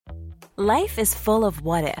Life is full of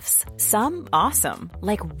what-ifs. Some awesome,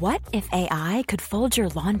 like what if AI could fold your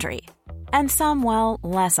laundry? And some, well,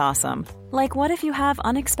 less awesome, like what if you have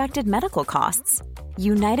unexpected medical costs?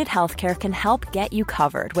 United Healthcare can help get you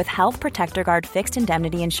covered with Health Protector Guard fixed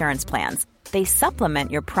indemnity insurance plans. They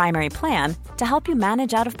supplement your primary plan to help you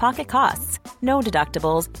manage out-of-pocket costs. No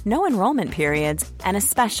deductibles, no enrollment periods, and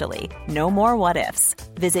especially no more what-ifs.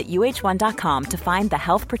 Visit uh1.com to find the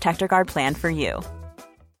Health Protector Guard plan for you.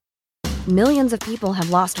 Millions of people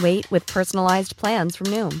have lost weight with personalized plans from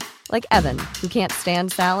Noom. Like Evan, who can't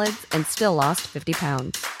stand salads and still lost 50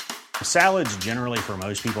 pounds. Salads generally for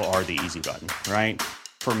most people are the easy button, right?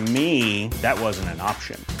 For me, that wasn't an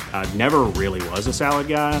option. I never really was a salad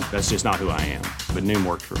guy. That's just not who I am. But Noom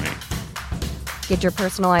worked for me. Get your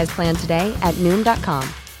personalized plan today at Noom.com.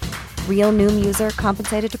 Real Noom user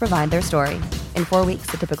compensated to provide their story. In 4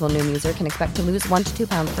 weeks, the typical Noom user can expect to lose 1 to 2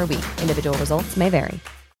 pounds per week. Individual results may vary.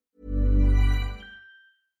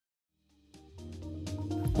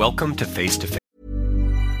 Welcome to Face to Face.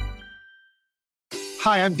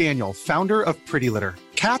 Hi, I'm Daniel, founder of Pretty Litter.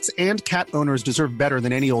 Cats and cat owners deserve better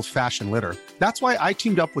than any old-fashioned litter. That's why I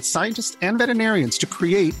teamed up with scientists and veterinarians to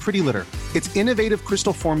create Pretty Litter. Its innovative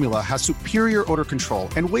crystal formula has superior odor control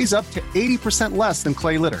and weighs up to 80% less than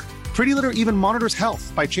clay litter. Pretty Litter even monitors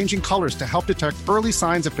health by changing colors to help detect early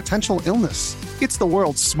signs of potential illness. It's the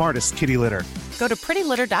world's smartest kitty litter. Go to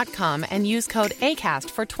prettylitter.com and use code ACAST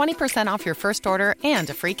for 20% off your first order and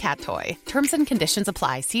a free cat toy. Terms and conditions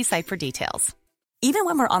apply. See site for details. Even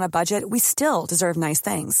when we're on a budget, we still deserve nice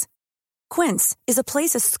things. Quince is a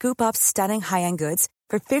place to scoop up stunning high-end goods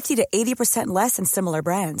for 50 to 80% less than similar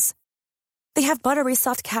brands. They have buttery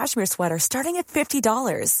soft cashmere sweaters starting at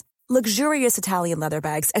 $50, luxurious Italian leather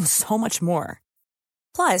bags, and so much more.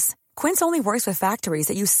 Plus, Quince only works with factories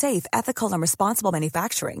that use safe, ethical, and responsible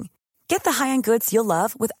manufacturing. Get the high-end goods you'll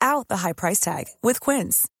love without the high price tag with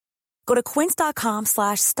Quince. Go to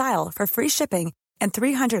quince.com/style for free shipping and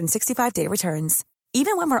 365-day returns.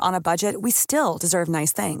 Even when we're on a budget, we still deserve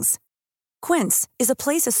nice things. Quince is a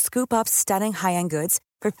place to scoop up stunning high-end goods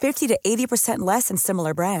for 50 to 80% less than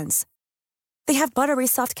similar brands. They have buttery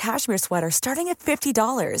soft cashmere sweaters starting at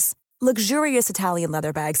 $50, luxurious Italian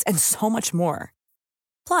leather bags, and so much more.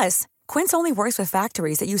 Plus, Quince only works with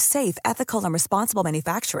factories that use safe, ethical, and responsible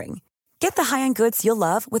manufacturing. Get the high-end goods you'll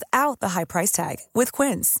love without the high price tag with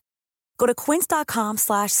Quince. Go to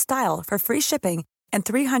quince.com/style for free shipping and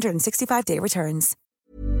 365-day returns.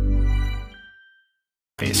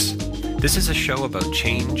 This is a show about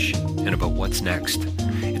change and about what's next.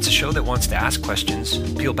 It's a show that wants to ask questions,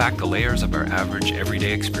 peel back the layers of our average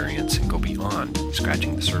everyday experience, and go beyond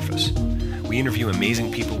scratching the surface. We interview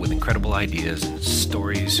amazing people with incredible ideas and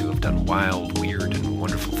stories who have done wild, weird, and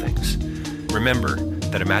wonderful things. Remember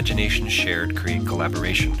that imagination shared creates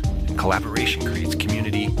collaboration, and collaboration creates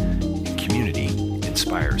community, and community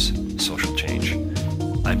inspires social change.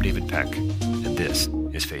 I'm David Peck, and this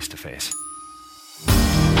is Face to Face.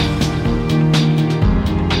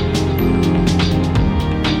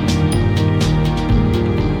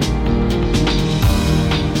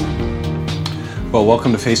 Well,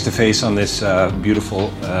 welcome to Face on this beautiful,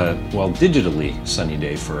 digitally sunny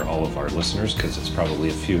day for all of our listeners, because it's probably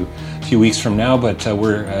a few weeks from now. But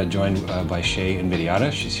we're joined by Shay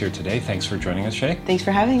Invidiata. She's here today. Thanks for joining us, Shay. Thanks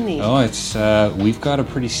for having me. Oh, it's we've got a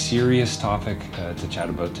pretty serious topic to chat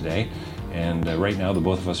about today, and right now the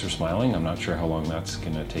both of us are smiling. I'm not sure how long that's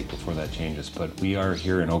going to take before that changes, but we are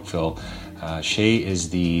here in Oakville. Shay is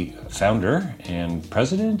the founder and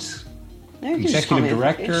president. Executive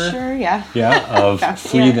Director, sure, yeah, of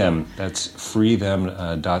Freethem. That's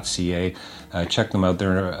freethem.ca. Check them out.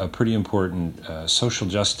 They're a pretty important social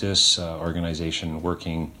justice organization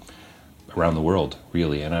working around the world,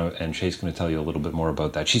 really. And Shay's going to tell you a little bit more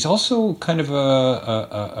about that. She's also kind of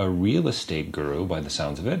a real estate guru, by the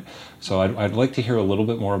sounds of it. So I'd like to hear a little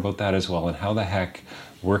bit more about that as well, and how the heck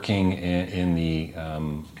working in the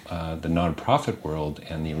nonprofit world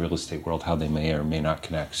and the real estate world, how they may or may not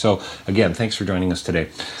connect. So again, thanks for joining us today.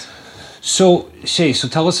 So Shay,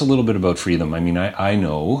 tell us a little bit about Freethem. I mean, I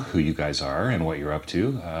know who you guys are and what you're up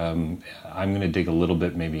to. I'm going to dig a little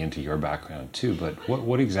bit maybe into your background too, but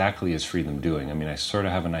what exactly is Freethem doing? I mean, I sort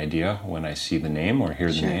of have an idea when I see the name or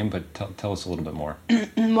hear the name, but tell us a little bit more.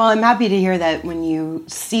 Well, I'm happy to hear that when you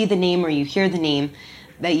see the name or you hear the name,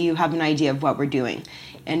 that you have an idea of what we're doing.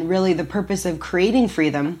 And really the purpose of creating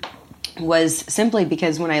Freethem was simply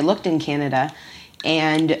because when I looked in Canada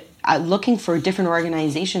and looking for different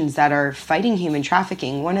organizations that are fighting human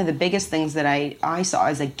trafficking, one of the biggest things that I saw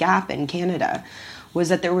as a gap in Canada was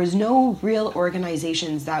that there was no real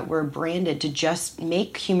organizations that were branded to just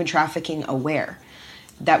make human trafficking aware.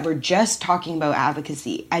 that were just talking about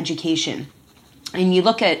advocacy, education. And you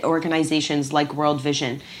look at organizations like World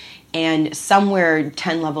Vision, and somewhere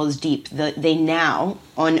 10 levels deep, they now,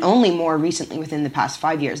 on only more recently within the past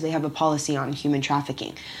 5 years, they have a policy on human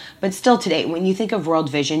trafficking. But still today, when you think of World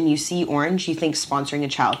Vision, you see orange, you think sponsoring a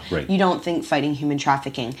child. Right. You don't think fighting human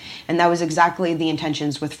trafficking. And that was exactly the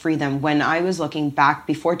intentions with Free Them. When I was looking back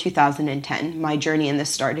before 2010, my journey in this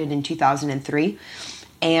started in 2003.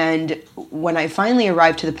 And when I finally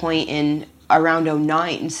arrived to the point in around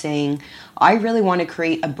 2009 saying, I really want to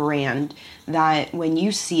create a brand that when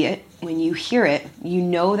you see it, when you hear it, you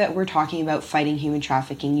know that we're talking about fighting human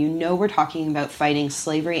trafficking. You know we're talking about fighting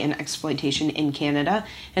slavery and exploitation in Canada.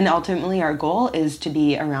 And ultimately our goal is to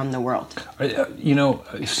be around the world. You know,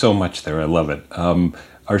 so much there. I love it.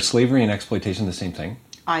 Are slavery and exploitation the same thing?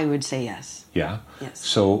 I would say yes. Yeah? Yes.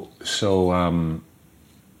 So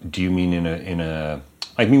do you mean in a...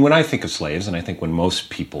 I mean, when I think of slaves, and I think when most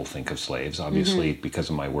people think of slaves, obviously because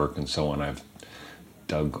of my work and so on, I've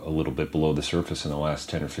dug a little bit below the surface in the last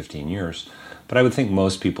 10 or 15 years. But I would think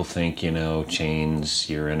most people think, you know, chains,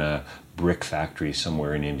 you're in a brick factory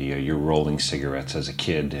somewhere in India, you're rolling cigarettes as a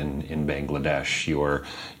kid in Bangladesh, you're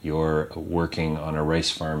working on a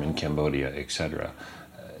rice farm in Cambodia, etc.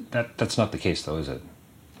 That's not the case, though, is it?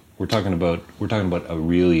 We're talking about a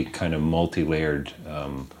really kind of multi-layered...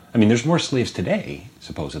 I mean, there's more slaves today,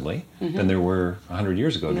 supposedly, than there were 100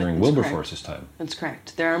 years ago during Wilberforce's time. That's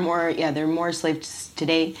correct. There are more slaves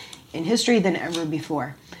today in history than ever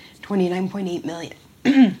before. 29.8 million.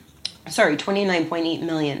 29.8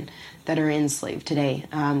 million that are enslaved today.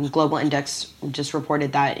 Global Index just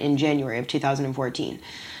reported that in January of 2014.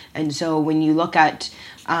 And so when you look at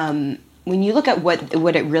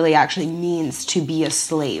what it really actually means to be a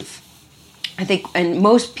slave, I think, and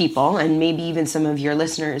most people, and maybe even some of your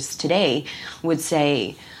listeners today, would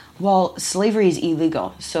say, well, slavery is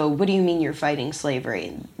illegal. So what do you mean you're fighting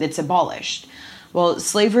slavery? It's abolished. Well,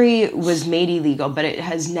 slavery was made illegal, but it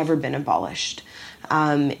has never been abolished.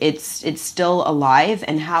 It's still alive,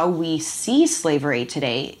 and how we see slavery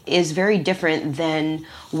today is very different than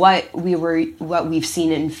what we've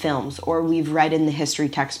seen in films or we've read in the history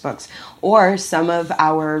textbooks, or some of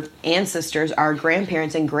our ancestors, our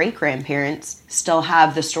grandparents and great-grandparents still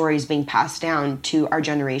have the stories being passed down to our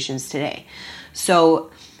generations today. So,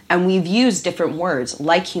 and we've used different words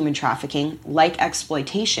like human trafficking, like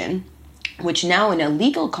exploitation, which now in a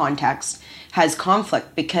legal context has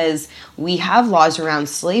conflict because we have laws around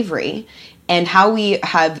slavery, and how we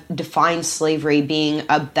have defined slavery being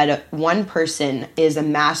that one person is a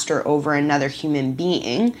master over another human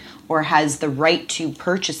being or has the right to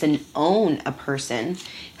purchase and own a person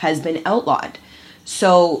has been outlawed.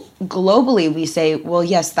 So globally we say, well,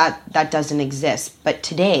 yes, that doesn't exist. But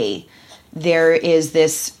today there is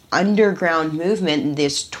this underground movement,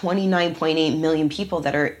 this 29.8 million people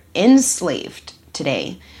that are enslaved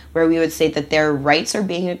today, where we would say that their rights are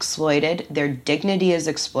being exploited, their dignity is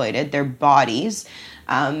exploited, their bodies,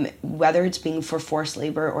 whether it's being for forced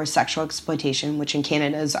labor or sexual exploitation, which in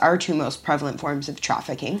Canada is our two most prevalent forms of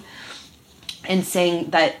trafficking, and saying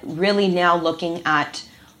that really now looking at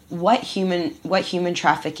what human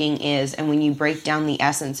trafficking is, and when you break down the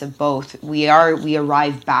essence of both, we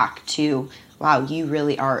arrive back to, wow, you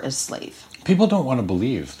really are a slave. People don't want to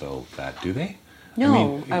believe, though, that, do they? No, I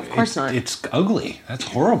mean, of course not. It's ugly. That's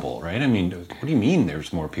horrible, right? I mean, what do you mean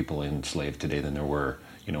there's more people enslaved today than there were,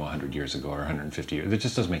 100 years ago or 150 years? That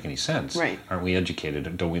just doesn't make any sense. Right. Aren't we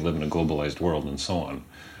educated? Don't we live in a globalized world and so on?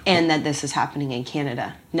 And that this is happening in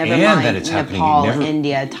Canada. Never mind that it's Nepal,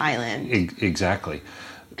 India, Thailand. Exactly.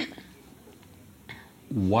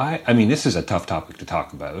 Why? I mean, this is a tough topic to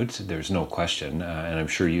talk about. There's no question, and I'm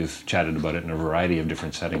sure you've chatted about it in a variety of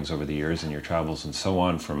different settings over the years in your travels and so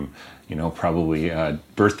on. From probably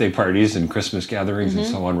birthday parties and Christmas gatherings and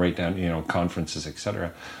so on, right down conferences,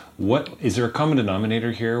 etc. What is there a common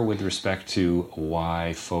denominator here with respect to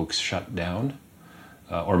why folks shut down?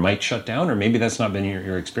 Or might shut down, or maybe that's not been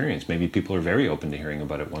your experience. Maybe people are very open to hearing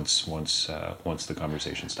about it once the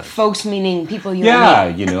conversation starts. Folks meaning people you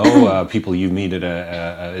meet. People you meet at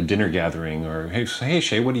a dinner gathering, or hey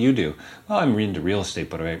Shay, what do you do? Well, I'm into real estate,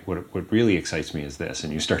 but what really excites me is this,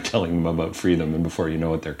 and you start telling them about Free Them, and before you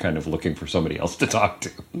know it, they're kind of looking for somebody else to talk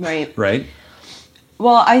to. Right. Right.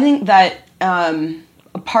 Well, I think that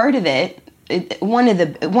a part of it, one of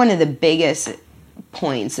the biggest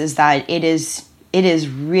points is that it is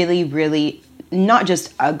really, really not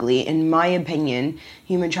just ugly. In my opinion,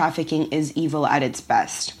 human trafficking is evil at its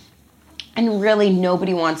best. And really,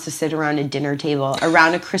 nobody wants to sit around a dinner table,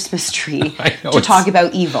 around a Christmas tree, know, to talk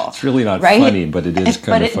about evil. It's really not right? funny, but it is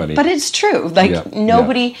kind of funny. But it's true. Like,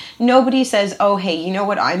 nobody says, oh, hey, you know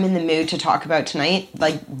what I'm in the mood to talk about tonight?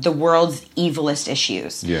 Like, the world's evilest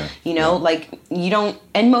issues. Yeah. You know, like, you don't,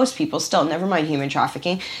 and most people still, never mind human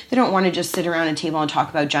trafficking, they don't want to just sit around a table and talk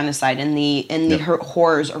about genocide and the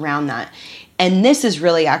horrors around that. And this is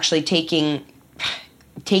really actually taking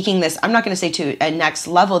this, I'm not going to say to a next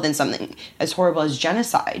level than something as horrible as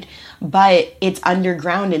genocide, but it's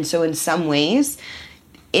underground. And so in some ways,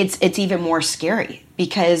 it's even more scary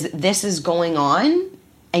because this is going on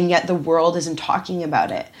and yet the world isn't talking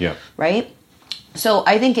about it. Yeah. Right? So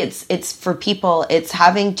I think it's for people, it's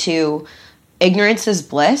having to, ignorance is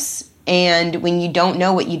bliss. And when you don't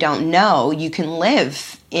know what you don't know, you can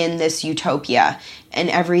live in this utopia and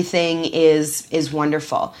everything is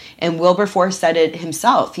wonderful. And Wilberforce said it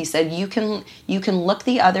himself. He said, you can look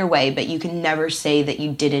the other way, but you can never say that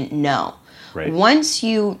you didn't know. Right. Once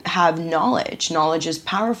you have knowledge is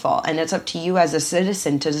powerful, and it's up to you as a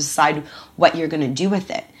citizen to decide what you're going to do with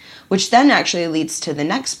it. Which then actually leads to the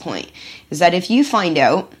next point, is that if you find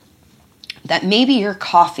out that maybe your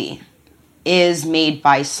coffee is made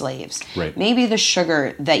by slaves. Right. Maybe the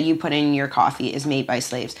sugar that you put in your coffee is made by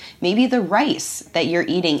slaves. Maybe the rice that you're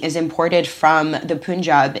eating is imported from the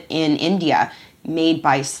Punjab in India, made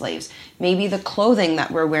by slaves. Maybe the clothing that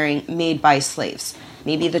we're wearing, made by slaves.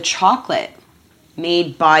 Maybe the chocolate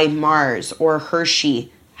made by Mars or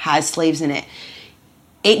Hershey has slaves in it.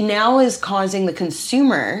 It now is causing the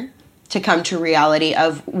consumer to come to reality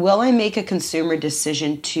of, will I make a consumer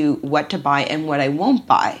decision to what to buy and what I won't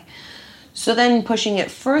buy? So then pushing it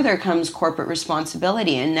further comes corporate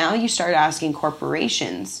responsibility. And now you start asking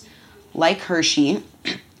corporations like Hershey,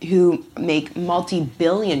 who make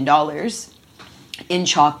multi-billion dollars in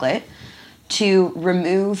chocolate, to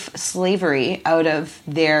remove slavery out of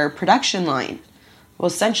their production line. Well,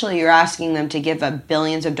 essentially, you're asking them to give up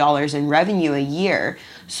billions of dollars in revenue a year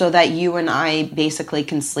so that you and I basically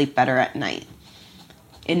can sleep better at night.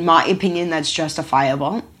 In my opinion, that's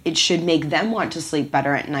justifiable. It should make them want to sleep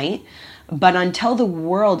better at night. But until the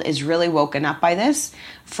world is really woken up by this,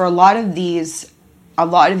 for a lot of these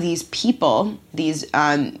people, these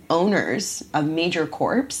owners of major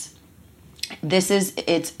corps,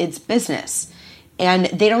 it's business. And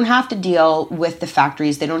they don't have to deal with the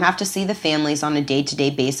factories. They don't have to see the families on a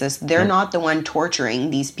day-to-day basis. They're not the one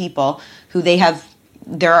torturing these people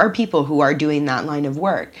there are people who are doing that line of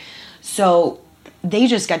work. So they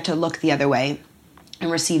just get to look the other way and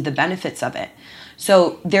receive the benefits of it.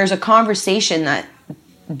 So there's a conversation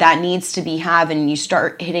that needs to be had, and you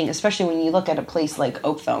start hitting, especially when you look at a place like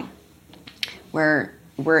Oakville, where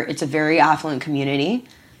it's a very affluent community.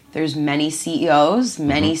 There's many CEOs,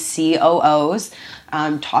 many COOs,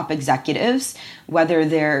 top executives, whether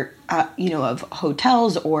they're of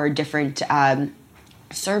hotels or different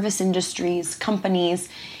service industries, companies.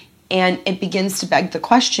 And it begins to beg the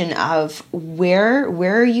question of where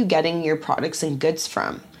are you getting your products and goods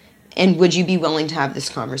from? And would you be willing to have this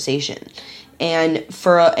conversation? And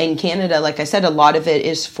in Canada, like I said, a lot of it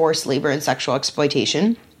is forced labor and sexual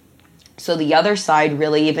exploitation. So the other side,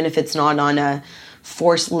 really, even if it's not on a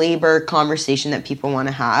forced labor conversation that people want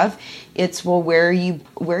to have, it's, well, where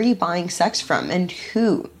are you buying sex from? And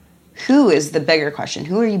who is the bigger question?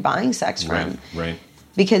 Who are you buying sex from? Right.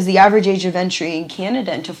 Because the average age of entry in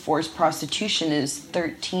Canada into forced prostitution is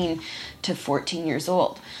 13 to 14 years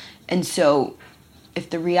old. And so if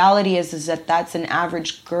the reality is that that's an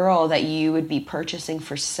average girl that you would be purchasing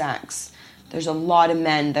for sex, there's a lot of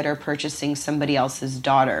men that are purchasing somebody else's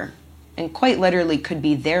daughter, and quite literally could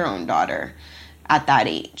be their own daughter at that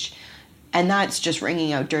age. And that's just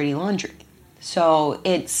wringing out dirty laundry. So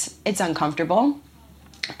it's uncomfortable.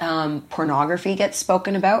 Pornography gets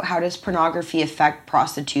spoken about. How does pornography affect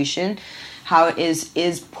prostitution? How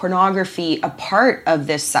is pornography a part of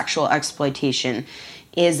this sexual exploitation?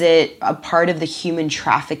 Is it a part of the human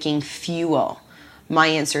trafficking fuel? My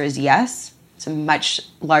answer is yes. It's a much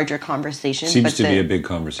larger conversation. Seems to be a big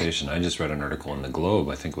conversation. I just read an article in the Globe,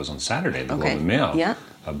 I think it was on Saturday, the Globe and Mail,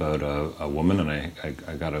 about a woman, and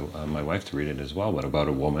I got my wife to read it as well, but about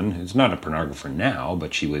a woman who's not a pornographer now,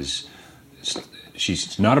 but she's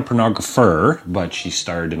not a pornographer, but she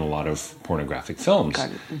starred in a lot of pornographic films.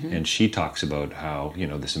 And she talks about how,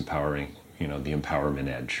 this empowering, the empowerment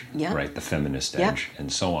edge, right? The feminist edge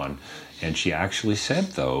and so on. And she actually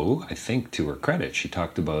said, though, I think to her credit, she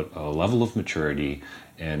talked about a level of maturity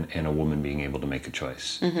and a woman being able to make a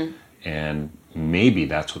choice. And maybe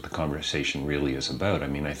that's what the conversation really is about. I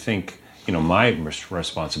mean, I think my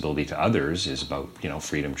responsibility to others is about,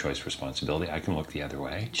 freedom, choice, responsibility. I can look the other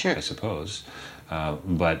way, sure, I suppose.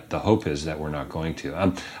 But the hope is that we're not going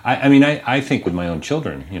to. I think with my own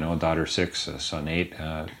children, a daughter 6, a son 8,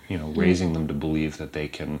 raising them to believe that they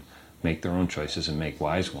can make their own choices and make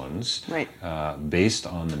wise ones, right, based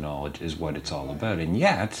on the knowledge is what it's all about. And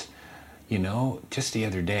yet, just the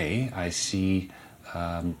other day, I see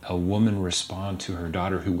a woman respond to her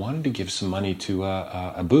daughter who wanted to give some money to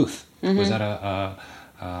a booth. Mm-hmm. It was at a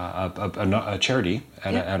charity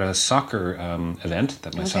at a soccer event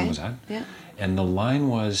that my son was at. Yeah. And the line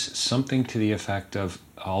was something to the effect of,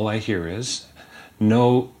 all I hear is,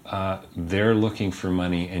 no, they're looking for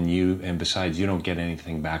money, and besides, you don't get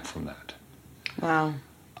anything back from that. Wow.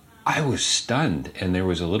 I was stunned, and there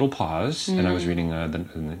was a little pause, and I was reading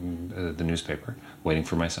the newspaper, waiting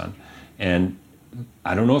for my son, and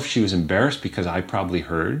I don't know if she was embarrassed because I probably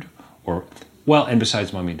heard, and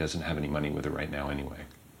besides, Mommy doesn't have any money with her right now anyway.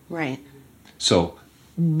 Right. So,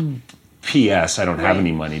 P.S., I don't have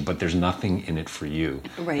any money, but there's nothing in it for you.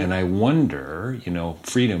 Right. And I wonder,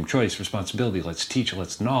 freedom, choice, responsibility, let's teach,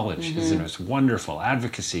 let's knowledge, it's wonderful,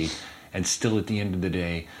 advocacy, and still at the end of the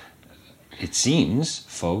day, it seems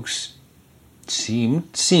folks seem,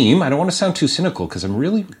 I don't want to sound too cynical because I'm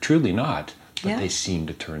really, truly not, but they seem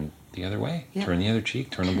to turn the other way, turn the other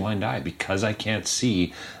cheek, turn a blind eye, because I can't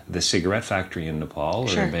see the cigarette factory in Nepal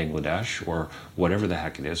or in Bangladesh or whatever the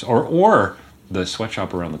heck it is, or the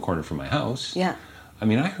sweatshop around the corner from my house. Yeah. I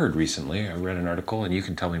mean, I heard recently, I read an article, and you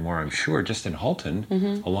can tell me more, I'm sure, just in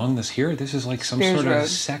Halton, along this is like some Spears sort Road. of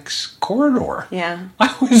sex corridor. Yeah.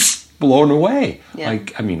 I was blown away. Yeah.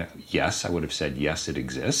 Yes, I would have said, yes, it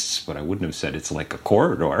exists, but I wouldn't have said it's like a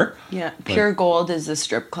corridor. Yeah. Pure Gold is a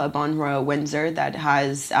strip club on Royal Windsor that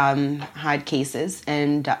has had cases,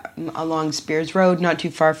 and along Spears Road, not too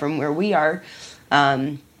far from where we are,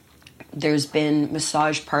 there's been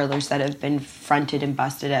massage parlors that have been fronted and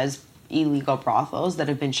busted as illegal brothels that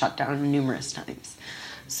have been shut down numerous times.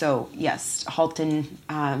 So yes, Halton,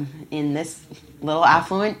 in this little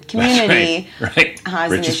affluent community,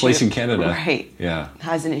 has richest an issue, place in Canada, right? Yeah,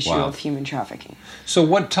 has an issue of human trafficking. So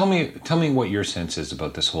tell me what your sense is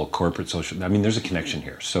about this whole corporate social. I mean, there's a connection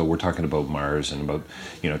here. So we're talking about Mars and about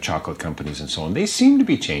chocolate companies and so on. They seem to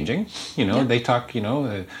be changing. They talk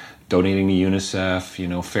donating to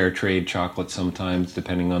UNICEF. Fair trade chocolate sometimes,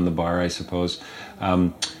 depending on the bar, I suppose.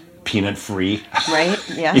 Peanut free, right?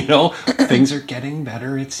 Yeah. Things are getting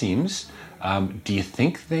better, it seems. Do you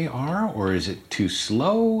think they are, or is it too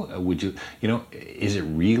slow? Would you, is it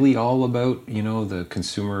really all about, the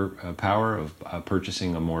consumer power of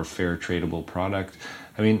purchasing a more fair tradable product?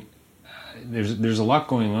 I mean, there's a lot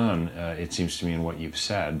going on, it seems to me, in what you've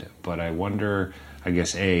said, but I wonder, I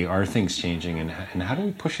guess, are things changing, and how do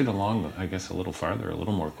we push it along, I guess, a little farther, a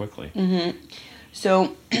little more quickly? Mm-hmm.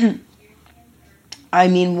 So, I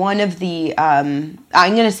mean, one of the, I'm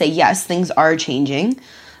going to say yes, things are changing.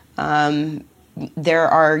 There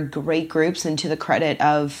are great groups, and to the credit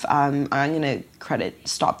of, I'm going to credit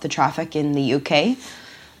Stop the Traffic in the UK,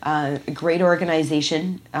 a great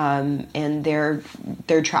organization, and their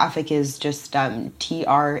traffic is just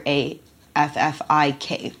TRAFFIK,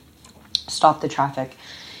 Stop the Traffic.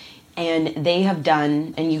 And they have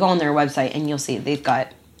done, and you go on their website and you'll see they've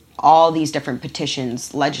got all these different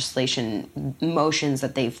petitions, legislation, motions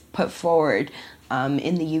that they've put forward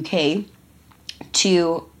in the UK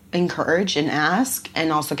to encourage and ask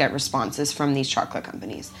and also get responses from these chocolate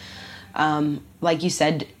companies. Like you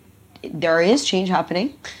said, there is change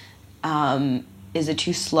happening. Is it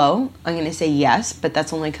too slow? I'm going to say yes, but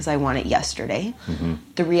that's only because I want it yesterday. Mm-hmm.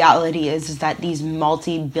 The reality is that these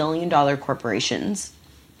multi-billion-dollar corporations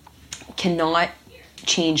cannot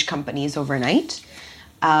change companies overnight.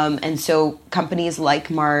 And so companies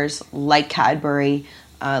like Mars, like Cadbury,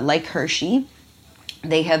 like Hershey,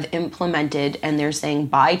 they have implemented, and they're saying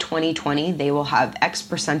by 2020, they will have X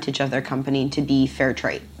percentage of their company to be fair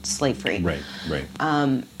trade, slave-free. Right.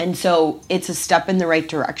 And so it's a step in the right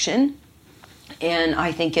direction. And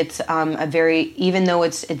I think it's even though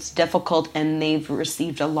it's difficult and they've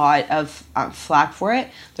received a lot of flack for it,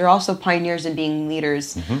 they're also pioneers in being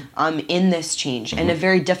leaders in this change, and a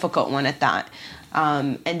very difficult one at that.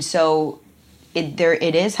 And so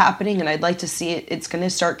it is happening, and I'd like to see it. It's going to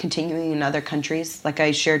start continuing in other countries. Like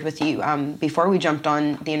I shared with you before we jumped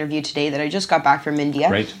on the interview today, that I just got back from India.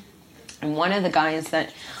 Right. And one of the guys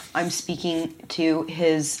that I'm speaking to,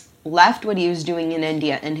 his left what he was doing in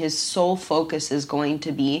India, and his sole focus is going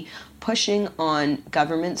to be pushing on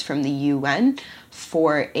governments from the UN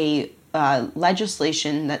for a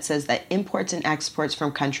legislation that says that imports and exports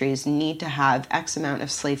from countries need to have X amount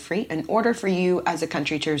of slave-free in order for you as a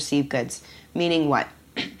country to receive goods. Meaning what?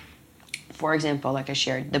 For example, like I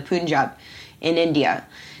shared, the Punjab in India,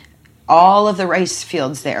 all of the rice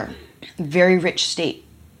fields there, very rich state,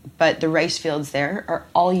 but the rice fields there are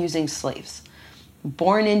all using slaves.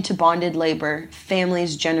 Born into bonded labor,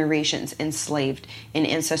 families, generations enslaved in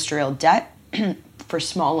ancestral debt for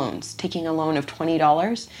small loans, taking a loan of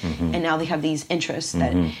 $20, and now they have these interests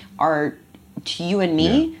that are, to you and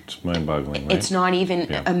me, it's mind-boggling, right? It's not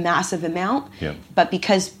even a massive amount, but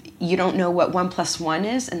because you don't know what 1 + 1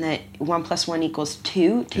 is, and that 1 + 1 =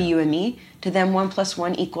 2 to you and me, to them 1 +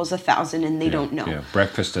 1 = 1,000, and they don't know. Yeah,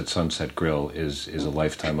 breakfast at Sunset Grill is a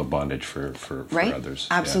lifetime of bondage for right? others.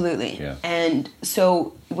 Absolutely. Yeah. And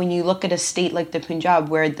so when you look at a state like the Punjab,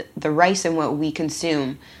 where the rice and what we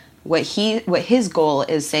consume, what his goal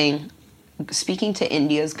is saying, speaking to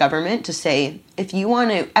India's government to say, if you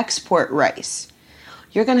want to export rice,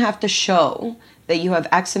 you're going to have to show that you have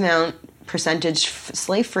X amount percentage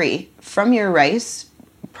slave-free from your rice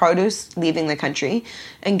produce leaving the country.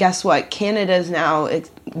 And guess what? Canada is now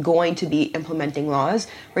going to be implementing laws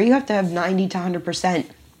where you have to have 90 to 100%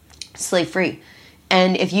 slave-free.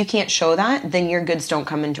 And if you can't show that, then your goods don't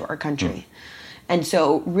come into our country. And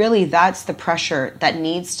so really that's the pressure that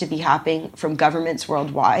needs to be happening from governments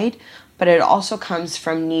worldwide. But it also comes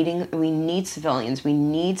from we need civilians, we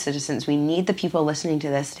need citizens, we need the people listening to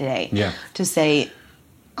this today to say,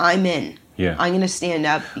 I'm in. Yeah. I'm going to stand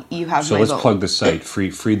up. You have so my vote. let's plug the site,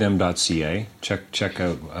 freethem.ca. Check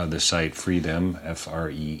out the site, freethem,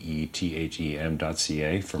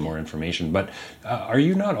 FREETHEM.ca for more information. But are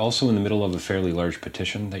you not also in the middle of a fairly large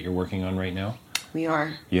petition that you're working on right now? We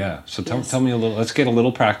are. Yeah. So tell me a little. Let's get a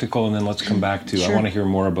little practical, and then let's come back to. I want to hear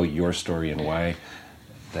more about your story and why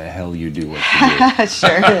the hell you do what you do.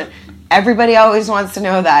 Sure. Everybody always wants to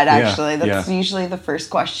know that. Actually, that's usually the first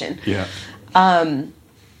question. Yeah.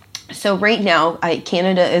 So right now,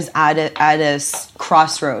 Canada is at a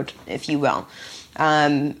crossroad, if you will.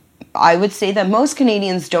 I would say that most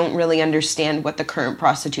Canadians don't really understand what the current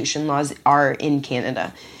prostitution laws are in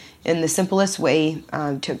Canada. And the simplest way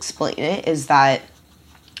to explain it is that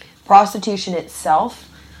prostitution itself,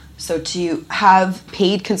 so to have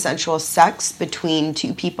paid consensual sex between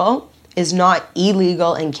two people, is not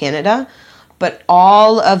illegal in Canada, but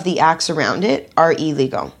all of the acts around it are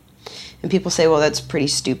illegal. And people say, well, that's pretty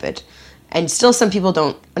stupid. And still some people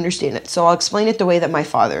don't understand it. So I'll explain it the way that my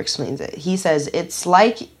father explains it. He says, it's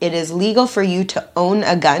like it is legal for you to own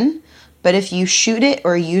a gun, but if you shoot it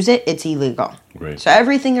or use it, it's illegal. Right. So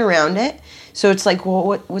everything around it. So it's like,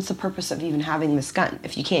 well, what's the purpose of even having this gun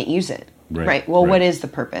if you can't use it? Right. Well, what is the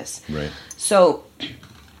purpose? Right. So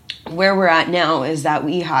where we're at now is that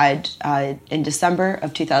we had, in December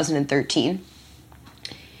of 2013,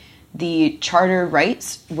 the charter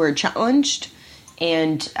rights were challenged,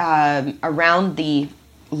 and around the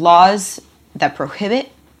laws that prohibit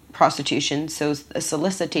prostitution, so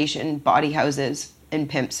solicitation, body houses, and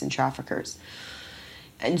pimps and traffickers.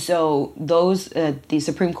 And so the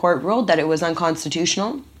Supreme Court ruled that it was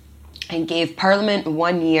unconstitutional and gave Parliament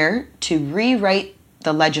 1 year to rewrite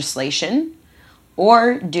the legislation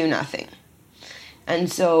or do nothing. And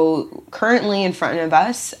so currently in front of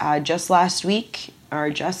us, just last week, our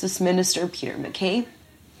Justice Minister, Peter MacKay,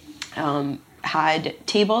 had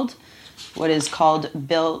tabled what is called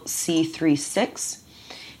Bill C-36.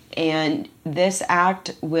 And this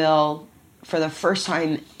act will, for the first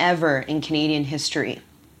time ever in Canadian history,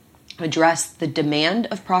 address the demand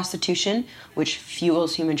of prostitution, which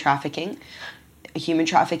fuels human trafficking. Human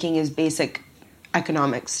trafficking is basic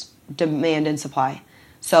economics, demand and supply.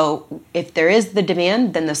 So if there is the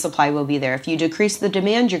demand, then the supply will be there. If you decrease the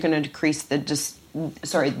demand, you're going to decrease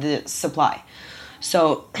the supply.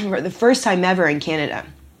 So for the first time ever in Canada,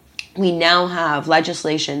 we now have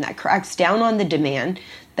legislation that cracks down on the demand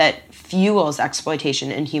that fuels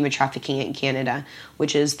exploitation and human trafficking in Canada,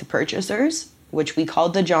 which is the purchasers, which we call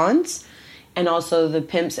the Johns, and also the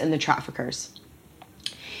pimps and the traffickers.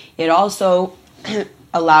 It also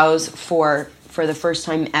allows for the first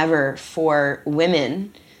time ever for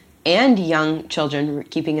women and young children,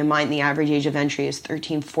 keeping in mind the average age of entry is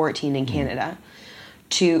 13, 14 in Canada,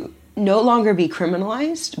 to no longer be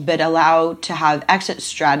criminalized, but allowed to have exit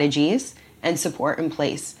strategies and support in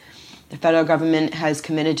place. The federal government has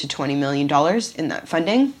committed to $20 million in that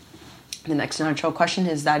funding. The next natural question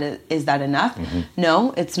is that enough? Mm-hmm.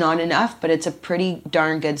 No, it's not enough, but it's a pretty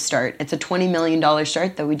darn good start. It's a $20 million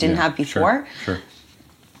start that we didn't have before. Sure.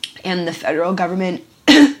 And the federal government,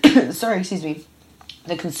 the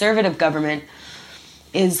Conservative government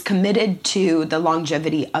is committed to the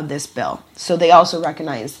longevity of this bill. So they also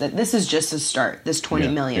recognize that this is just a start, this 20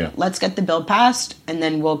 million. Yeah. Let's get the bill passed, and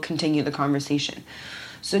then we'll continue the conversation.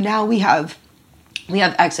 So now we have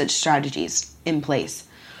exit strategies in place.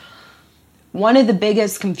 One of the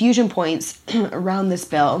biggest confusion points around this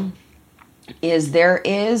bill is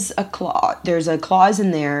there's a clause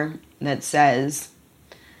in there that says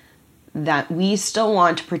that we still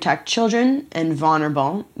want to protect children and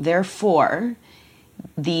vulnerable. Therefore,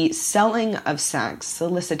 the selling of sex,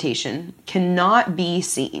 solicitation, cannot be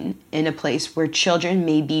seen in a place where children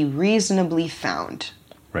may be reasonably found.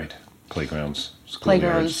 Right. Playgrounds,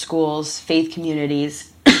 schools, faith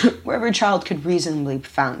communities, wherever a child could reasonably be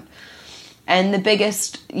found. And the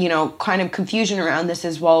biggest, kind of confusion around this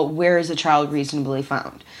is, well, where is a child reasonably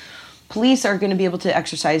found? Police are going to be able to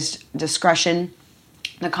exercise discretion.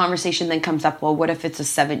 The conversation then comes up, well, what if it's a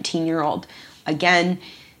 17-year-old? Again,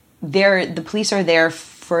 the police are there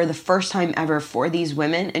for the first time ever for these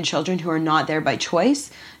women and children who are not there by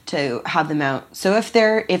choice to have them out. So if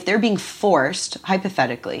they're being forced,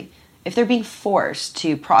 hypothetically, if they're being forced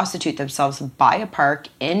to prostitute themselves by a park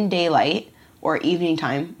in daylight or evening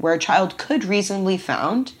time where a child could reasonably be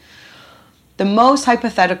found, the most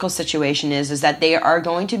hypothetical situation is that they are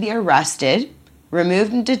going to be arrested,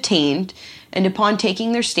 removed and detained, and upon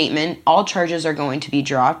taking their statement, all charges are going to be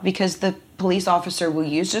dropped because the police officer will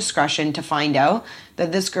use discretion to find out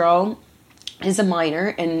that this girl is a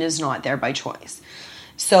minor and is not there by choice.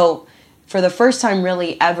 So for the first time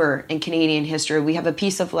really ever in Canadian history, we have a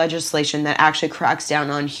piece of legislation that actually cracks down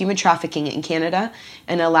on human trafficking in Canada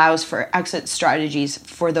and allows for exit strategies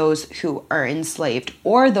for those who are enslaved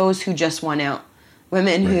or those who just want out.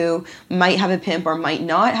 Women who might have a pimp or might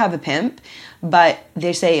not have a pimp, but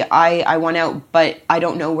they say, I want out, but I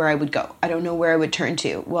don't know where I would go. I don't know where I would turn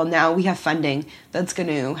to. Well, now we have funding that's going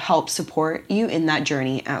to help support you in that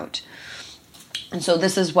journey out. And so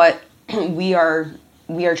this is what we are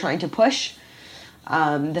trying to push.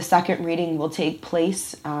 The second reading will take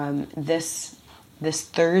place this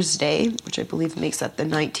Thursday, which I believe makes that the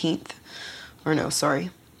 19th. Or no,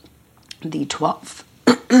 sorry, the 12th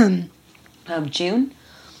of June.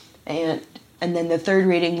 And then the third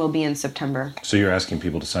reading will be in September. So you're asking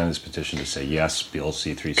people to sign this petition to say, yes, Bill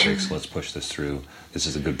C-36, let's push this through. This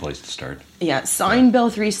is a good place to start. Yeah, sign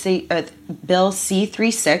Bill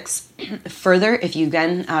C-36. Further, if you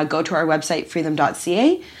again go to our website,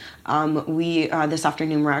 freedom.ca, this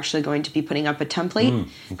afternoon we're actually going to be putting up a template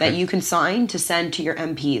that you can sign to send to your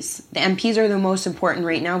MPs. The MPs are the most important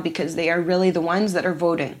right now because they are really the ones that are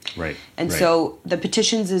voting. Right. And so the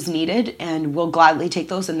petitions is needed, and we'll gladly take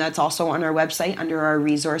those, and that's also on our website under our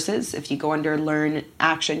resources. If you go under Learn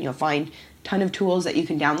Action, you'll find a ton of tools that you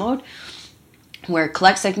can download. Where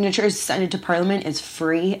collect signatures, send it to Parliament is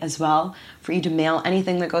free as well. For you to mail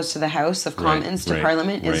anything that goes to the House of Commons to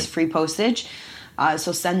Parliament is free postage.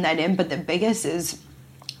 So send that in. But the biggest is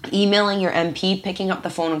emailing your MP, picking up the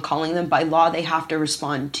phone and calling them. By law, they have to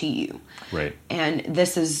respond to you. Right. And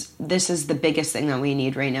this is the biggest thing that we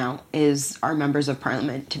need right now is our members of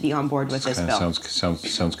Parliament to be on board with this bill.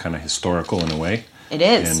 Sounds kind of historical in a way. It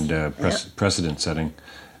is. And precedent setting.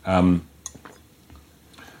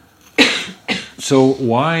 So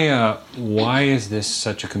why is this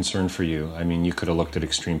such a concern for you? I mean, you could have looked at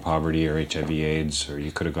extreme poverty or HIV/AIDS, or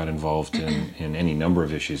you could have got involved in any number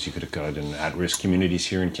of issues. You could have got in at-risk communities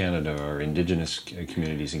here in Canada or Indigenous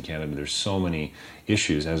communities in Canada. There's so many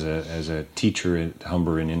issues. As a teacher at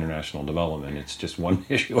Humber in international development, it's just one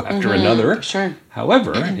issue after another. Sure.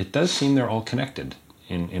 However, it does seem they're all connected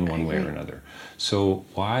in one way or another. So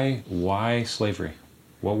why slavery?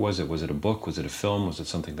 What was it? Was it a book? Was it a film? Was it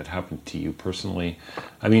something that happened to you personally?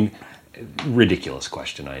 I mean, ridiculous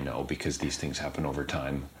question, I know, because these things happen over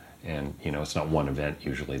time. And, it's not one event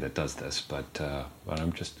usually that does this. But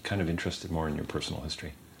I'm just kind of interested more in your personal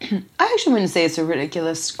history. I actually wouldn't say it's a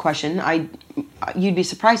ridiculous question. You'd be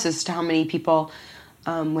surprised as to how many people,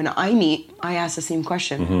 when I meet, I ask the same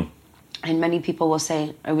question. Mm-hmm. And many people will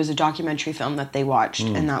say it was a documentary film that they watched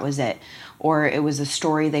and that was it. Or it was a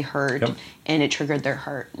story they heard and it triggered their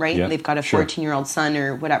heart, right? Yeah, they've got a 14-year-old son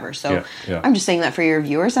or whatever. So I'm just saying that for your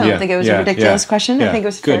viewers. I don't think it was a ridiculous question. I think it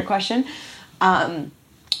was a fair question.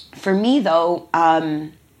 For me, though,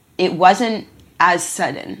 it wasn't as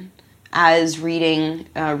sudden as reading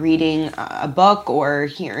a book or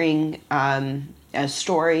hearing a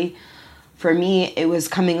story. For me, it was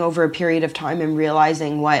coming over a period of time and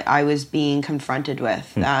realizing what I was being confronted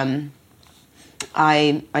with.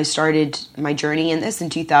 I started my journey in this in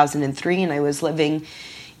 2003, and I was living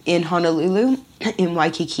in Honolulu, in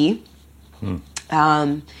Waikiki.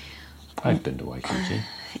 I've been to Waikiki.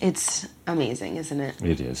 It's amazing, isn't it?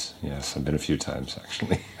 It is. Yes, I've been a few times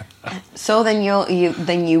actually. So then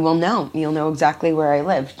you will know. You'll know exactly where I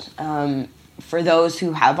lived. For those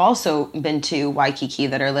who have also been to Waikiki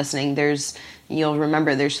that are listening, you'll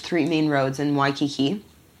remember there's 3 main roads in Waikiki.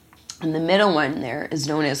 And the middle one there is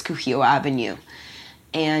known as Kuhio Avenue.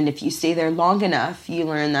 And if you stay there long enough, you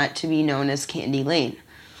learn that to be known as Candy Lane.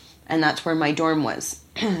 And that's where my dorm was.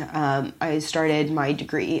 I started my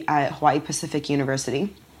degree at Hawaii Pacific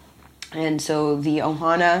University. And so the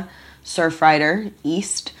Ohana Surfrider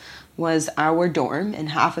East was our dorm, and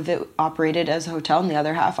half of it operated as a hotel and the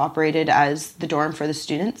other half operated as the dorm for the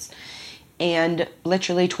students. And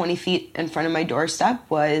literally 20 feet in front of my doorstep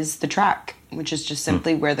was the track, which is just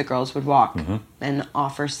simply where the girls would walk and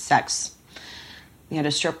offer sex. We had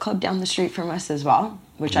a strip club down the street from us as well,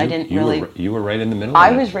 which I didn't really... You were right in the middle of it.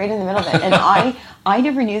 I was right in the middle of it. And I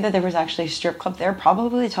never knew that there was actually a strip club there,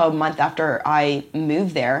 probably until a month after I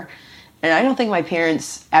moved there. And I don't think my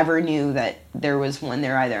parents ever knew that there was one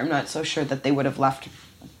there either. I'm not so sure that they would have left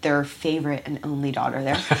their favorite and only daughter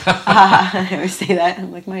there. I always say that.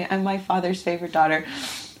 I'm like, I'm my father's favorite daughter,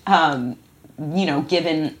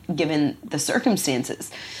 given the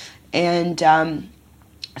circumstances. And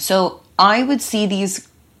so I would see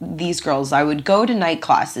these girls. I would go to night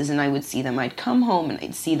classes and I would see them. I'd come home and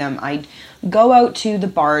I'd see them. I'd go out to the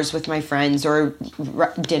bars with my friends or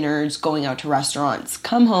dinners, going out to restaurants,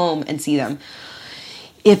 come home and see them.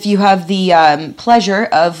 If you have the pleasure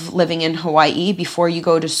of living in Hawaii before you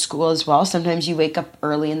go to school as well, sometimes you wake up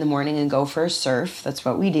early in the morning and go for a surf. That's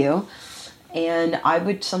what we do. And I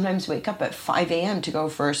would sometimes wake up at 5 a.m. to go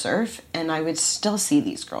for a surf, and I would still see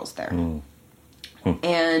these girls there.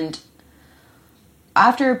 And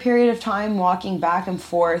after a period of time walking back and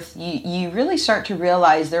forth, you really start to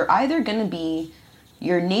realize they're either going to be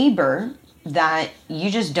your neighbor that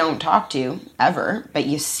you just don't talk to ever, but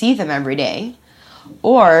you see them every day,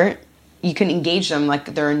 or you can engage them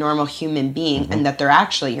like they're a normal human being and that they're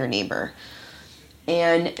actually your neighbor.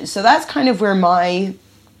 And so that's kind of where my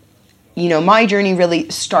journey really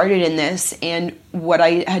started in this. And what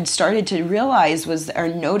I had started to realize or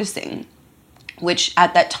noticing, which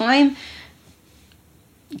at that time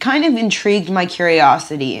kind of intrigued my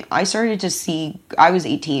curiosity. I was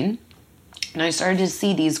 18, and I started to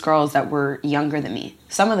see these girls that were younger than me.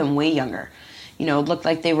 Some of them way younger. Looked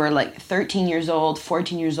like they were like 13 years old,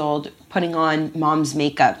 14 years old, putting on mom's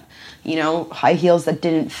makeup, high heels that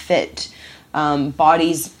didn't fit,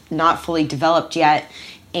 bodies not fully developed yet,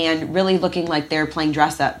 and really looking like they're playing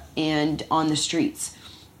dress up and on the streets.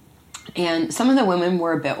 And some of the women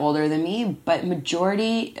were a bit older than me, but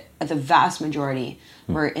the vast majority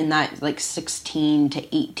were in that like 16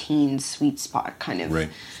 to 18 sweet spot kind of. Right.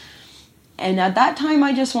 And at that time,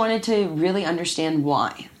 I just wanted to really understand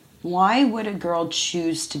why. Why would a girl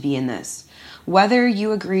choose to be in this? Whether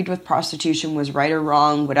you agreed with prostitution was right or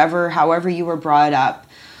wrong, however you were brought up,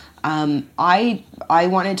 I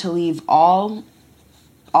wanted to leave all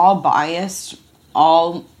bias,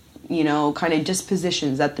 all kind of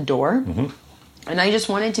dispositions at the door. And I just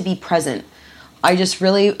wanted to be present. I just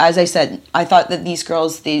really, as I said, I thought that these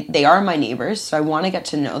girls, they are my neighbors, so I want to get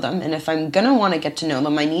to know them. And if I'm going to want to get to know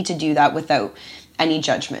them, I need to do that without any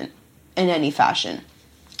judgment in any fashion.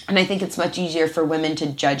 And I think it's much easier for women to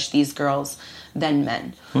judge these girls than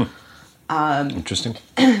men. Interesting.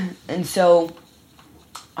 And so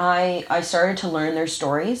I started to learn their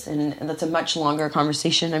stories, and that's a much longer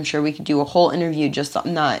conversation. I'm sure we could do a whole interview just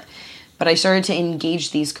on that. But I started to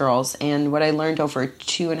engage these girls, and what I learned over a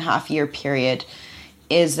 2.5 year period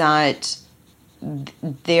is that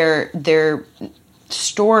their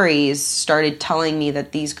stories started telling me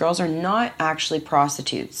that these girls are not actually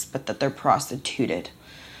prostitutes, but that they're prostituted.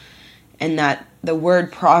 And that the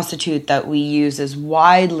word prostitute that we use is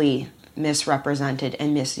widely misrepresented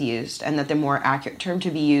and misused, and that the more accurate term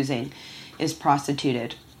to be using is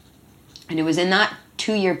prostituted. And it was in that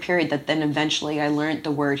 2 year period that then eventually I learned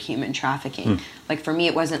the word human trafficking. Like for me,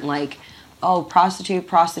 it wasn't like, oh,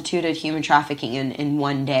 prostituted, human trafficking in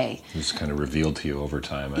one day. It was kind of revealed to you over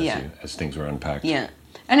time as things were unpacked. Yeah.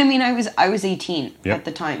 And I mean, I was 18 at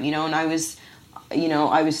the time, and I was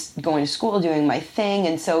going to school, doing my thing.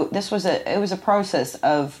 And so it was a process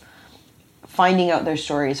of finding out their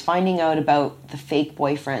stories, finding out about the fake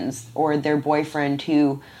boyfriends or their boyfriend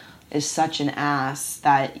who is such an ass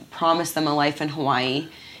that promised them a life in Hawaii,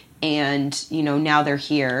 and now they're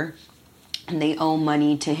here and they owe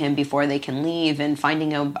money to him before they can leave, and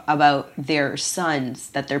finding out about their sons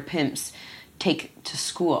that their pimps take to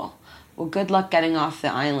school. Well, good luck getting off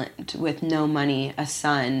the island with no money, a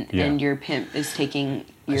son, and your pimp is taking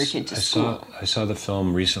your kid to school. I saw the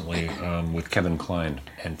film recently with Kevin Kline,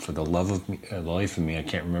 and for the life of me, I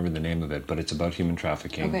can't remember the name of it, but it's about human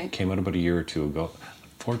trafficking. Okay. It came out about a year or two ago.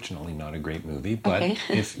 Fortunately, not a great movie, but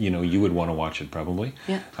if you would want to watch it probably.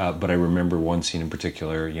 Yeah. But I remember one scene in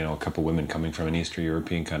particular. A couple women coming from an Eastern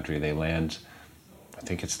European country. They land, I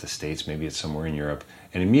think it's the States, maybe it's somewhere in Europe,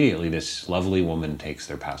 and immediately this lovely woman takes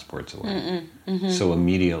their passports away. So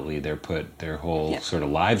immediately their whole sort of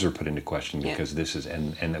lives are put into question because this is,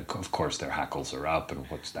 and of course their hackles are up, and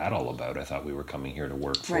what's that all about? I thought we were coming here to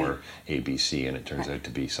work for ABC, and it turns out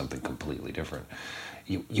to be something completely different.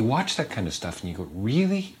 You watch that kind of stuff and you go,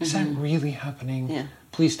 really? Is that really happening? Yeah.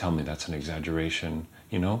 Please tell me that's an exaggeration,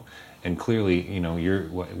 And clearly,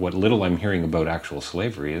 what little I'm hearing about actual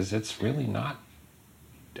slavery is it's really not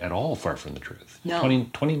at all far from the truth. No.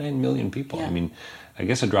 29 million people. Yeah. I mean, I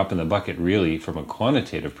guess a drop in the bucket really from a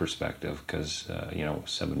quantitative perspective because,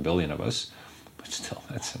 7 billion of us, but still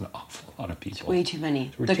that's an awful lot of people. It's way too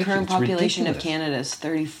many. The current population of Canada is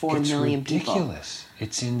 34 million people. It's ridiculous.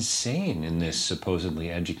 It's insane in this supposedly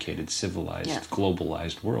educated, civilized,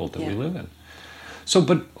 globalized world that we live in.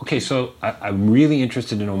 So I'm really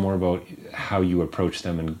interested to know more about how you approach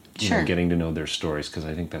them and getting to know their stories, because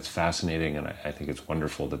I think that's fascinating, and I think it's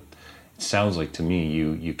wonderful that it sounds like to me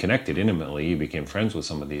you connected intimately, you became friends with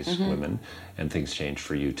some of these women, and things changed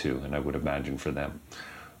for you too, and I would imagine for them.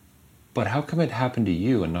 But how come it happened to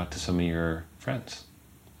you and not to some of your friends?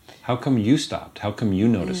 How come you stopped? How come you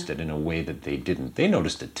noticed it in a way that they didn't? They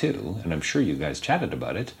noticed it too, and I'm sure you guys chatted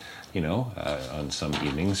about it, on some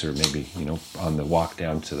evenings, or maybe, on the walk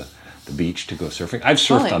down to the beach to go surfing. I've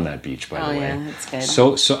surfed on that beach, by the way. Oh, yeah, that's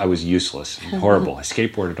good. So I was useless, horrible. I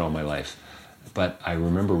skateboarded all my life. But I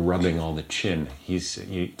remember rubbing all the chin.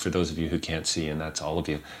 For those of you who can't see, and that's all of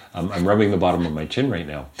you, I'm rubbing the bottom of my chin right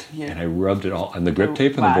now. Yeah. And I rubbed it all on the grip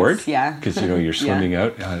tape on the board. Yeah. Because, you're swimming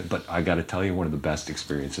out. But I got to tell you, one of the best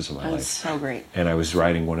experiences of my life. That's so great. And I was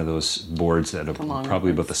riding one of those boards that are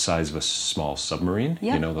probably about the size of a small submarine.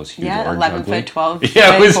 Yeah. Those huge 11 foot, 12 foot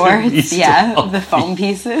boards. The foam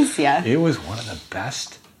pieces. Yeah. It was one of the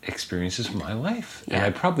best experiences of my life, and I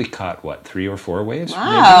probably caught 3 or 4 waves.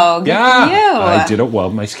 Wow, maybe? good for you. I did it well.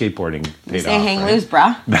 My skateboarding paid off. Hang loose,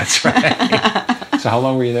 brah. That's right. So how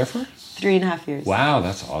long were you there for? 3.5 years. Wow,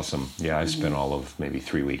 that's awesome. Yeah, I spent all of maybe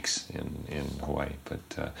 3 weeks in Hawaii. But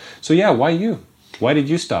why you? Why did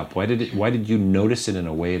you stop? Why did you notice it in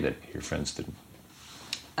a way that your friends didn't?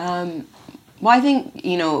 Well, I think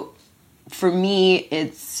for me,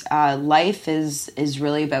 it's life is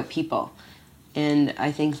really about people. And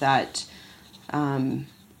I think that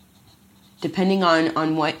depending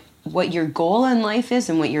on what your goal in life is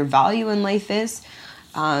and what your value in life is,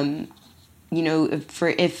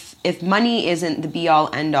 if money isn't the be all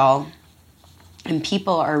end all, and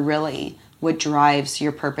people are really what drives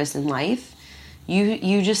your purpose in life,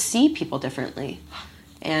 you just see people differently.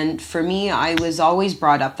 And for me, I was always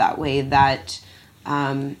brought up that way, that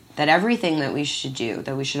everything that we should do,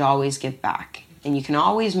 that we should always give back. And you can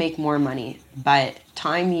always make more money, but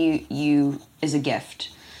time you is a gift.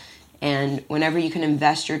 And whenever you can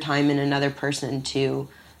invest your time in another person to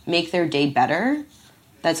make their day better,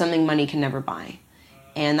 that's something money can never buy.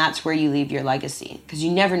 And that's where you leave your legacy, because you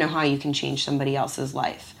never know how you can change somebody else's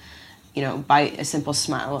life. By a simple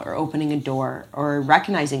smile, or opening a door, or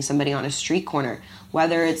recognizing somebody on a street corner,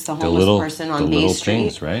 whether it's the homeless person on Bay Street.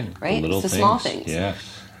 Things, right? It's the small things. Yeah.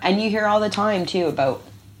 And you hear all the time too about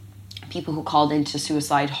people who called into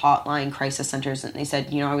suicide hotline crisis centers, and they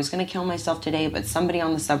said, I was going to kill myself today, but somebody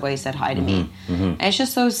on the subway said hi to me. And it's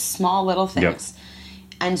just those small little things. Yep.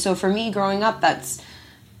 And so for me, growing up, that's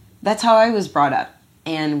how I was brought up.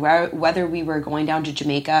 And whether we were going down to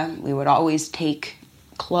Jamaica, we would always take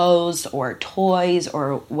clothes or toys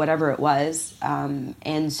or whatever it was.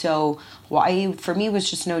 And so Hawaii for me was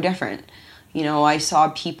just no different. I saw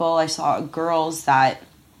girls that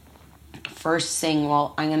first saying,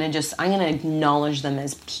 well, I'm going to acknowledge them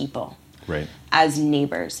as people, right, as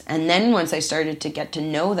neighbors. And then once I started to get to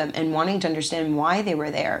know them and wanting to understand why they were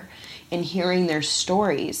there and hearing their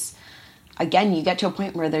stories, again, you get to a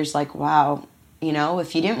point where there's like, wow,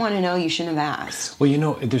 if you didn't want to know, you shouldn't have asked.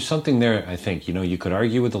 Well, there's something there, I think. You could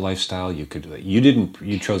argue with the lifestyle. You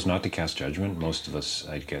chose not to cast judgment. Most of us,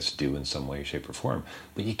 I guess, do in some way, shape, or form.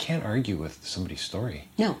 But you can't argue with somebody's story.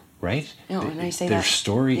 No. Right? No, and I say their that.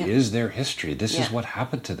 story is their history. This is what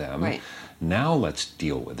happened to them. Right. Now let's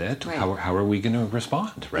deal with it. Right. How are we going to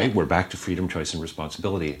respond? Right? Yeah. We're back to freedom, choice, and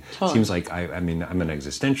responsibility. Totally. Seems like I'm an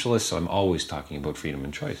existentialist, so I'm always talking about freedom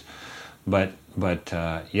and choice.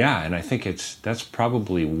 Yeah, and I think that's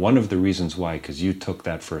probably one of the reasons why, because you took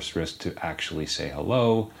that first risk to actually say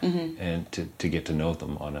hello and to get to know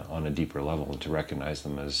them on a deeper level and to recognize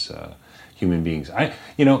them as human beings.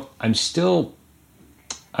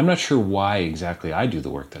 I'm not sure why exactly I do the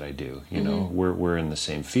work that I do. You know, we're in the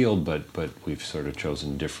same field, but we've sort of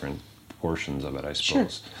chosen different portions of it, I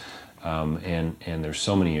suppose. Sure. And there's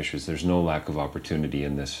so many issues. There's no lack of opportunity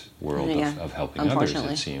in this world of helping others,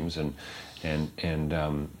 it seems.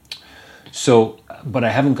 So, but I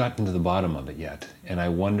haven't gotten to the bottom of it yet. And I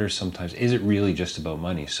wonder sometimes, is it really just about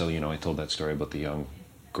money? So, I told that story about the young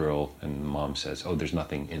girl, and mom says, oh, there's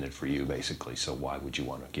nothing in it for you, basically, so why would you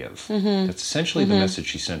want to give? That's essentially the message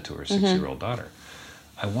she sent to her 6-year-old daughter.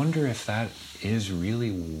 I wonder if that is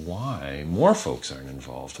really why more folks aren't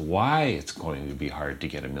involved, why it's going to be hard to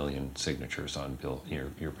get 1 million signatures on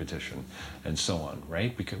your petition, and so on,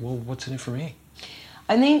 right? Because, well, what's in it for me?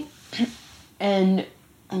 I think, and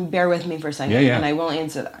bear with me for a second, and I will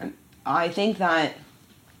answer that. I think that,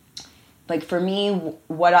 like, for me,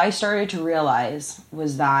 what I started to realize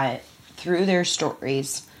was that through their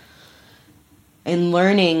stories and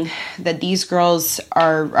learning that these girls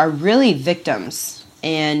are really victims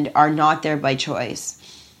and are not there by choice.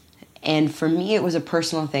 And for me, it was a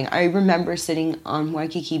personal thing. I remember sitting on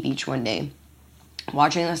Waikiki Beach one day,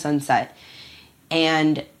 watching the sunset,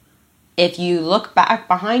 and if you look back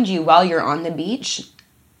behind you while you're on the beach,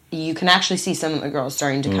 you can actually see some of the girls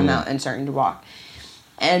starting to come out and starting to walk.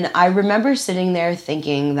 And I remember sitting there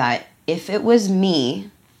thinking that if it was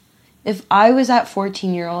me, if I was that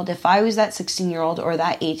 14-year-old, if I was that 16-year-old or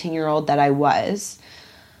that 18-year-old that I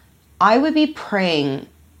would be praying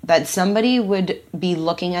that somebody would be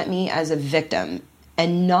looking at me as a victim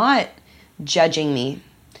and not judging me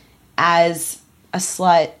as a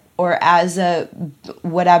slut or as a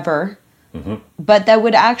whatever, but that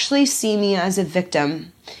would actually see me as a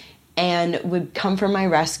victim and would come for my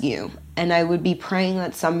rescue. And I would be praying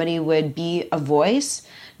that somebody would be a voice,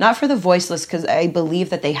 not for the voiceless, because I believe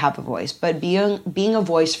that they have a voice, but being a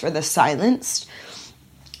voice for the silenced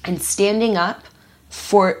and standing up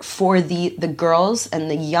for the girls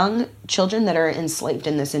and the young children that are enslaved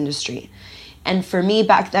in this industry. And for me,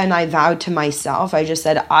 back then, I vowed to myself, I just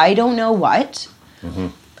said, I don't know what,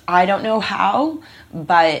 I don't know how,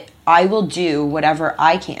 but I will do whatever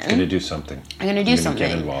I can. I'm going to do something.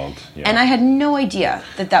 Get involved. Yeah. And I had no idea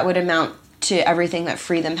that would amount to everything that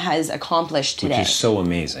Free Them has accomplished today. Which is so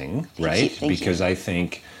amazing, right? Because I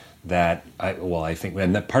think that,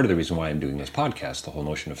 and that part of the reason why I'm doing this podcast, the whole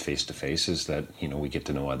notion of face-to-face, is that, we get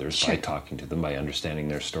to know others by talking to them, by understanding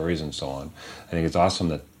their stories and so on. I think it's awesome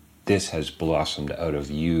that this has blossomed out of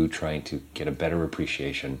you trying to get a better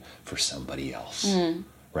appreciation for somebody else,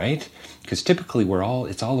 right? Because typically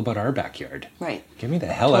it's all about our backyard. Right. Get me the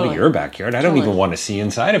hell out of your backyard. I don't even want to see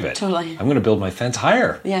inside of it. Totally. I'm going to build my fence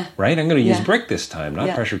higher. Yeah. Right? I'm going to use brick this time,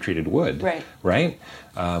 not pressure-treated wood. Right. Right?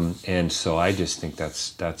 And so I just think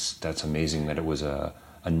that's amazing that it was a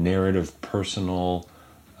narrative, personal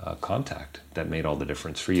contact that made all the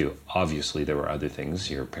difference for you. Obviously, there were other things,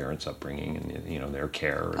 your parents' upbringing and their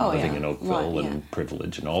care and living in Oakville and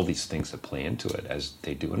privilege and all these things that play into it, as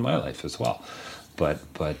they do in my life as well.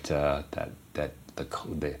 But the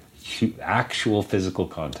actual physical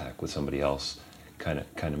contact with somebody else kind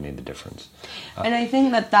of made the difference. And I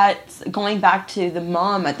think that's going back to the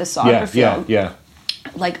mom at the soccer field. Yeah.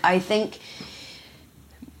 Like, I think,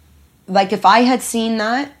 like, if I had seen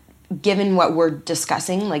that, given what we're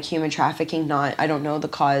discussing, like human trafficking, I don't know the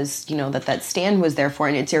cause, that stand was there for,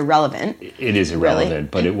 and it's irrelevant. It is irrelevant, really.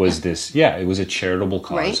 But it was it was a charitable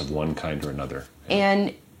cause of one kind or another. Yeah.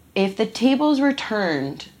 And if the tables were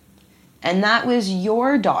turned, and that was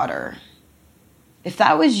your daughter,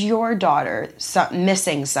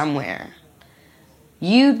 missing somewhere,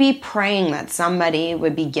 you'd be praying that somebody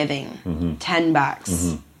would be giving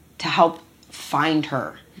 $10 to help find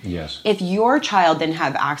her. Yes. If your child didn't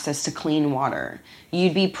have access to clean water,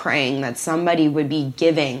 you'd be praying that somebody would be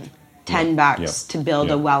giving $10 to build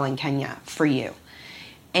a well in Kenya for you.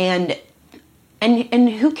 And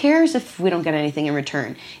who cares if we don't get anything in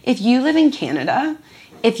return? If you live in Canada,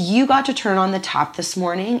 if you got to turn on the tap this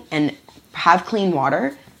morning and have clean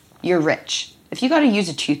water, you're rich. If you got to use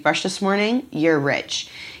a toothbrush this morning, you're rich.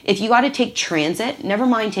 If you got to take transit, never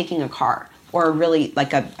mind taking a car or really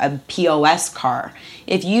like a POS car.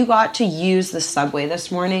 If you got to use the subway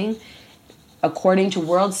this morning, according to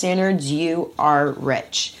world standards, you are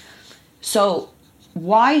rich. So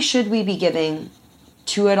why should we be giving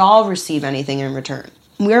to at all receive anything in return?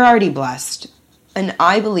 We're already blessed. And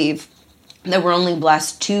I believe that we're only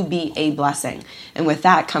blessed to be a blessing. And with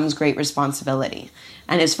that comes great responsibility.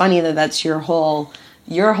 And it's funny that that's your whole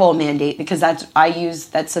mandate, because that's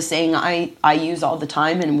a saying I use all the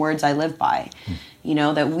time and words I live by. You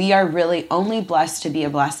know, that we are really only blessed to be a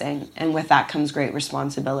blessing, and with that comes great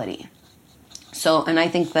responsibility. So, and I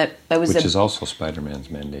think that was... Which is also Spider-Man's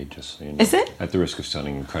mandate, just so you know. Is it? At the risk of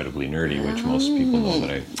sounding incredibly nerdy, which most people know that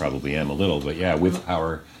I probably am a little, but yeah, with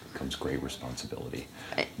power comes great responsibility.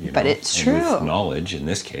 But it's and true. With knowledge, in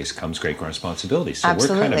this case, comes great responsibility. So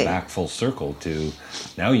Absolutely. we're kind of back full circle to,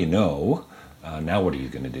 now you know, now what are you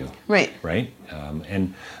going to do? Right. Right?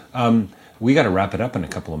 We got to wrap it up in a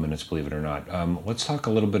couple of minutes, believe it or not. Let's talk a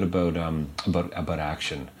little bit about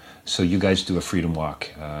action. So you guys do a Freedom Walk.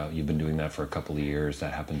 You've been doing that for a couple of years.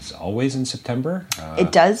 That happens always in September?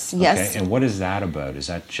 It does, yes. Okay. And what is that about? Is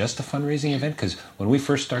that just a fundraising event? Because when we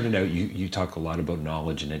first started out, you talk a lot about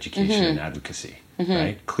knowledge and education and advocacy,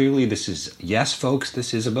 right? Clearly this is, yes, folks,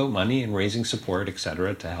 this is about money and raising support, et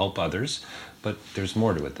cetera, to help others. But there's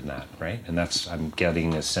more to it than that, right? And that's, I'm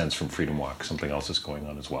getting a sense from Freedom Walk, something else is going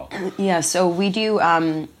on as well. Yeah, so we do,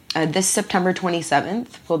 this September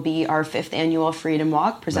 27th will be our 5th annual Freedom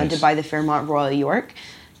Walk, presented by the Fairmont Royal York.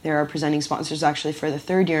 They're our presenting sponsors actually for the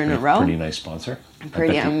 3rd year in a row. Pretty nice sponsor.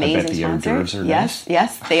 Pretty amazing I bet the sponsor. hors d'oeuvres are nice.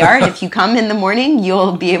 Yes, they are. And if you come in the morning,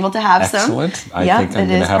 you'll be able to have some. Excellent. I think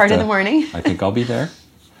I'm it is part of the morning. I think I'll be there.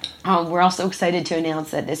 We're also excited to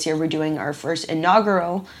announce that this year we're doing our first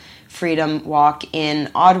inaugural Freedom Walk in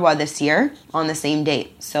Ottawa this year on the same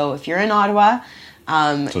date. So if you're in Ottawa...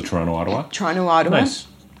 so Toronto, Ottawa? Toronto, Ottawa. Nice.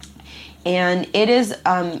 And it is,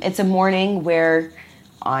 it's a morning where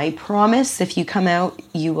I promise if you come out,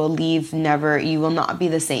 you will leave you will not be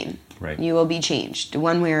the same. Right. You will be changed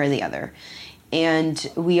one way or the other. And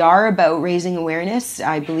we are about raising awareness.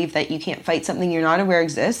 I believe that you can't fight something you're not aware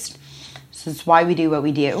exists. So that's why we do what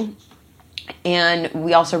we do. And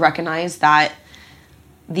we also recognize that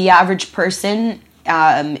the average person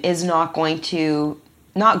is not going to,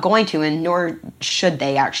 and nor should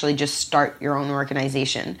they actually just start your own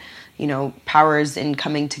organization. You know, powers in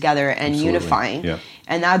coming together and unifying. Yeah.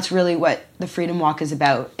 And that's really what the Freedom Walk is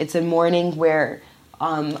about. It's a morning where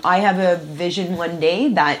I have a vision one day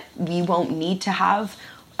that we won't need to have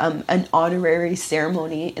an honorary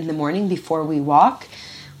ceremony in the morning before we walk.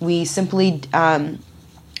 We simply,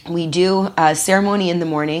 we do a ceremony in the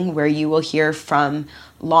morning where you will hear from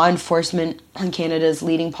law enforcement and Canada's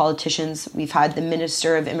leading politicians. We've had the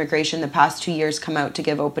Minister of Immigration the past 2 years come out to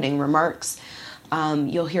give opening remarks.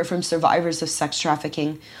 You'll hear from survivors of sex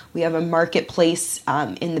trafficking. We have a marketplace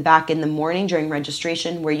in the back in the morning during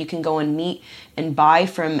registration where you can go and meet and buy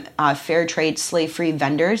from fair trade, slave-free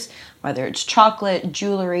vendors, whether it's chocolate,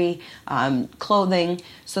 jewelry, clothing,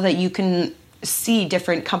 so that you can see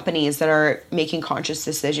different companies that are making conscious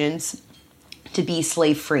decisions to be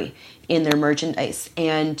slave-free in their merchandise.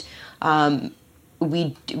 And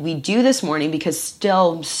we do this morning because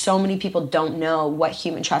still so many people don't know what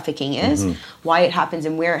human trafficking is, why it happens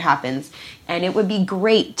and where it happens. And it would be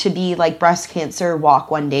great to be like Breast Cancer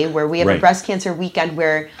Walk one day, where we have a breast cancer weekend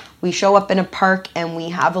where we show up in a park and we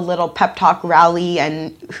have a little pep talk rally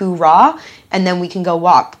and hoorah, and then we can go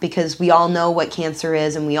walk, because we all know what cancer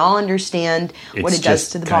is and we all understand what it does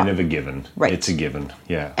to the body. It's kind of a given. Right. It's a given,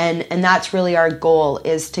 yeah. And that's really our goal,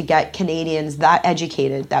 is to get Canadians that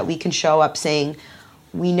educated that we can show up saying,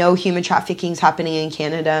 we know human trafficking is happening in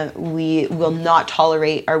Canada. We will not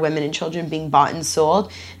tolerate our women and children being bought and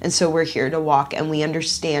sold. And so we're here to walk, and we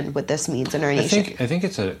understand what this means in our nation. I think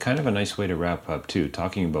it's a kind of a nice way to wrap up, too,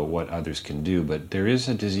 talking about what others can do. But there is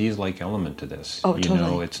a disease-like element to this. Oh, totally. You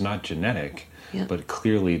know, it's not genetic, but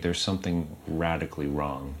clearly there's something radically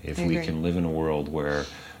wrong. If we can live in a world where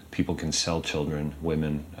people can sell children,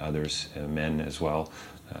 women, others, men as well,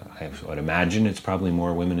 I would imagine it's probably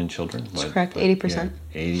more women and children. That's correct, 80%.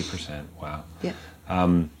 Yeah, 80%, wow. Yeah.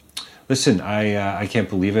 Listen, I can't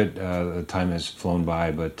believe it. The time has flown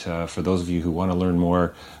by, but for those of you who want to learn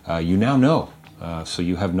more, you now know. So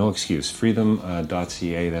you have no excuse.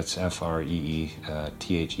 Freedom.ca, that's FREETHEM.ca.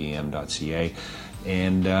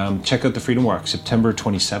 And check out the Freedom Walk, September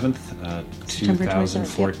 27th,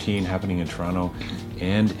 2014, happening in Toronto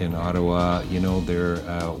and in Ottawa. You know, there,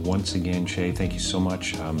 once again, Shay, thank you so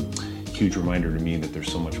much. Huge reminder to me that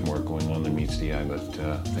there's so much more going on than meets the eye, but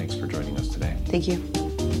thanks for joining us today. Thank you.